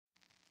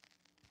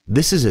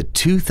This is a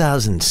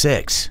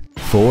 2006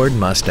 Ford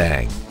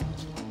Mustang.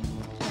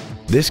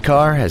 This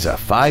car has a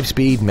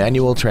 5-speed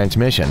manual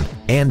transmission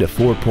and a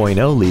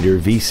 4.0-liter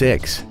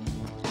V6.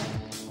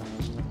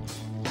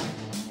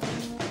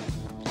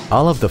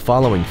 All of the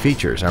following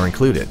features are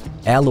included: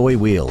 alloy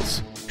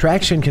wheels,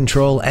 traction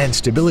control and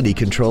stability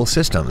control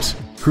systems,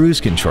 cruise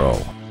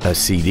control, a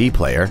CD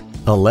player,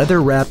 a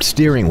leather-wrapped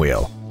steering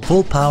wheel,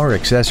 full power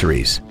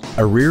accessories,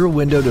 a rear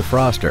window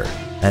defroster,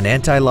 an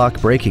anti-lock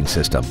braking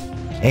system,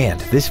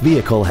 and this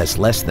vehicle has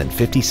less than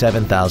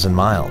 57,000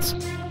 miles.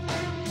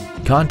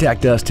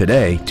 Contact us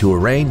today to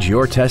arrange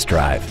your test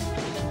drive.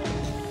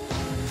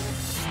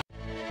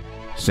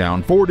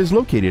 Sound Ford is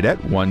located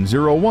at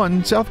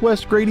 101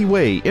 Southwest Grady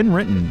Way in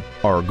Renton.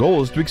 Our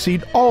goal is to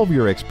exceed all of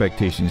your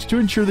expectations to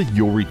ensure that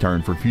you'll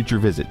return for future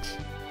visits.